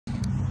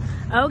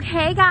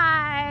Okay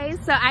guys,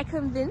 so I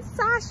convinced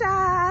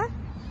Sasha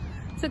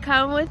to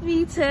come with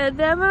me to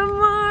the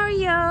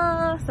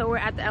memorial. So we're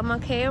at the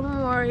MLK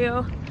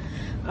Memorial.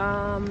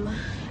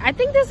 I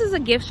think this is a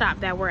gift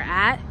shop that we're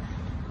at,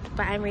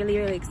 but I'm really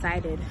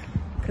excited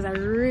because I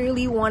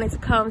really wanted to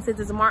come since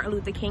it's Martin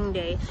Luther King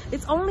Day.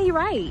 It's only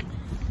right.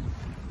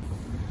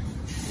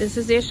 This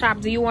is their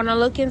shop. Do you want to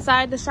look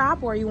inside the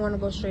shop or you want to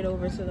go straight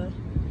over to the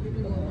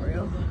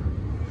memorial?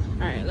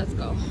 All right, let's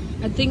go.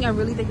 I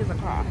really think it's a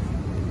cross.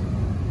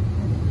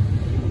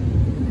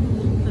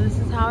 So this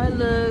is how it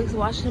looks.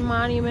 Washington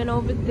Monument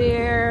over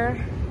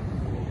there.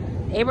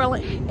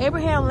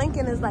 Abraham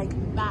Lincoln is like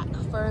back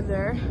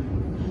further,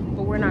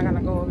 but we're not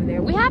gonna go over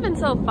there. We have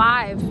until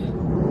 5 to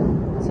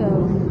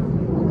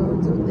go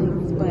do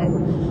things, but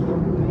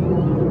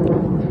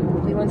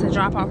we went to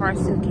drop off our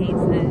suitcases,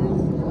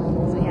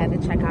 so we had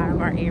to check out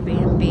of our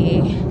Airbnb.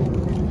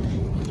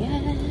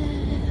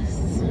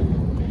 Yes,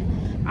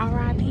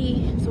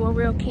 R.I.P. to a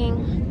real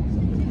king.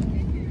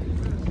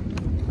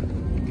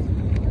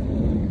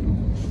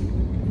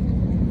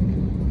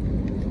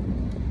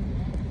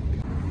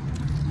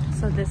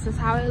 So this is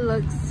how it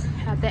looks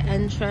at the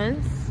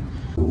entrance.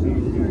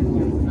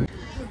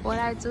 What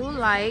I do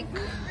like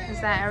is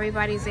that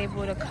everybody's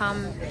able to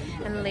come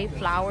and lay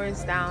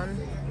flowers down.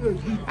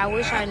 I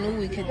wish I knew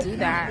we could do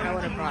that. I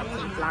would have brought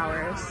some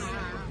flowers.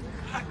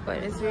 But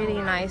it's really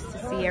nice to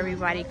see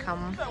everybody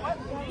come.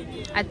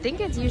 I think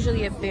it's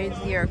usually a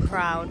busier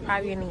crowd,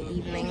 probably in the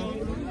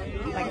evening.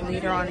 Like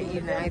later on in the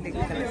evening, I think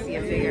we're gonna see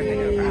a bigger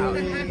crowd.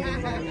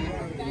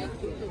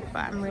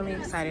 But I'm really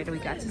excited we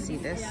got to see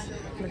this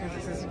because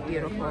this is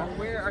beautiful.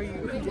 Where are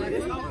you?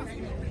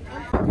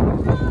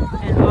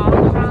 And all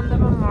around the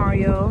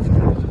memorial,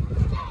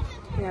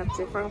 we have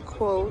different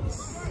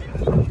quotes.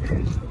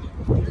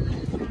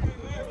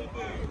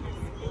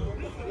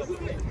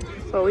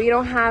 But we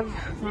don't have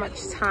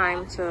much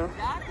time to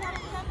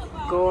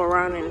go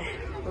around and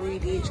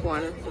read each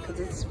one because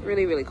it's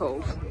really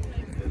cold.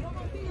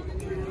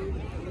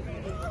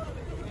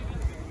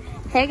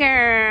 Hey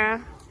girl.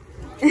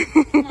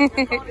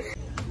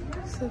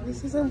 So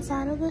this is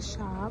inside of the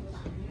shop.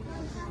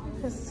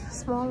 It's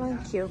small and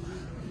cute.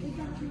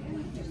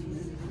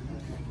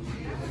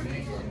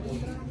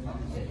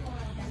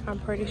 I'm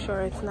pretty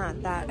sure it's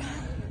not that.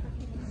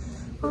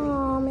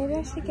 Oh, maybe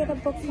I should get a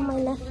book for my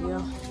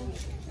nephew.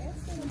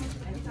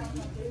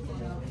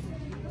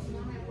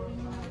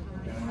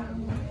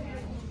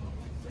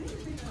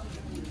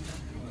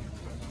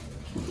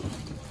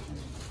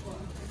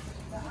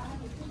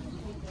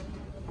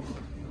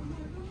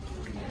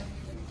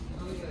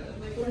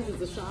 What is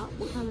this, a shop?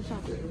 What kind of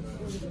shop is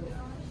it?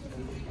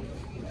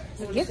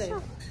 It's a gift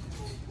shop.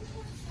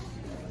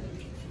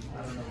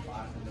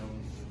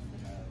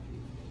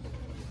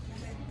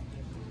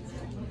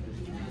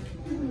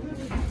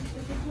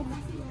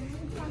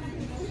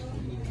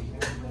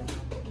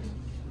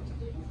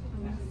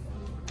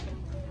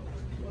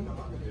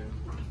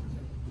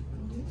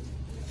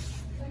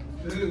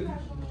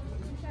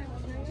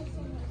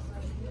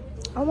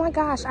 Oh my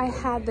gosh, I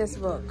had this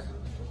book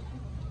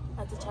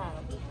as a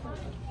child.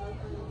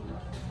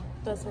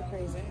 That's so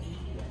crazy.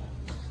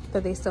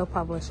 But they still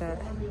publish it.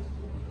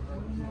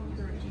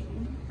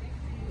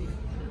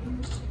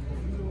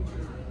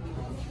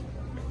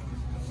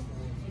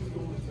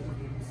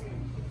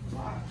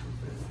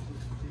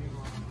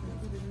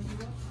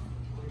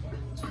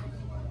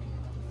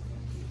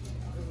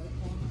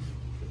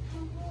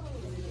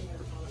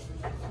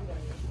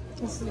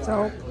 This is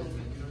dope.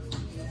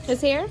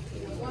 It's here?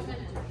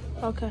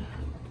 Okay.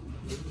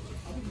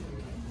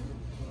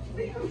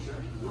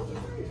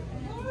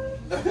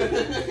 I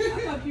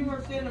thought you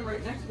were standing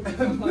right next to me.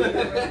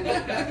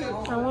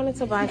 I wanted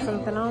to buy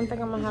something. I don't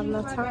think I'm gonna have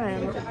enough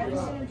time.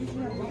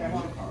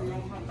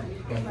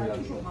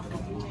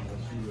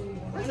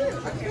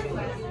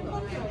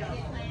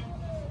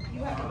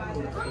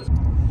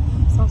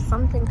 So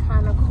something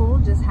kind of cool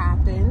just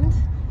happened.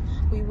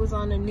 We was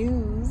on the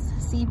news,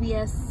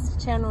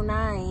 CBS Channel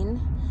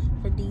 9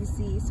 for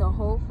DC. So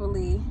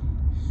hopefully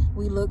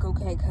we look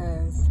okay,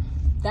 cause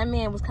that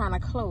man was kind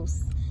of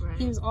close. Right.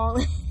 He was all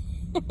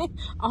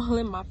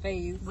in my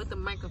face with the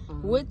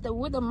microphone, with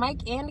the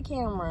mic and the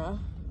camera.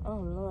 Oh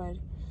Lord,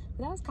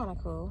 but that was kind of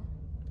cool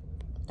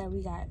that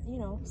we got, you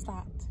know,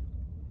 stopped.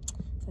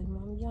 So you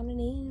want to be on the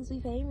news, we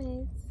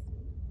famous.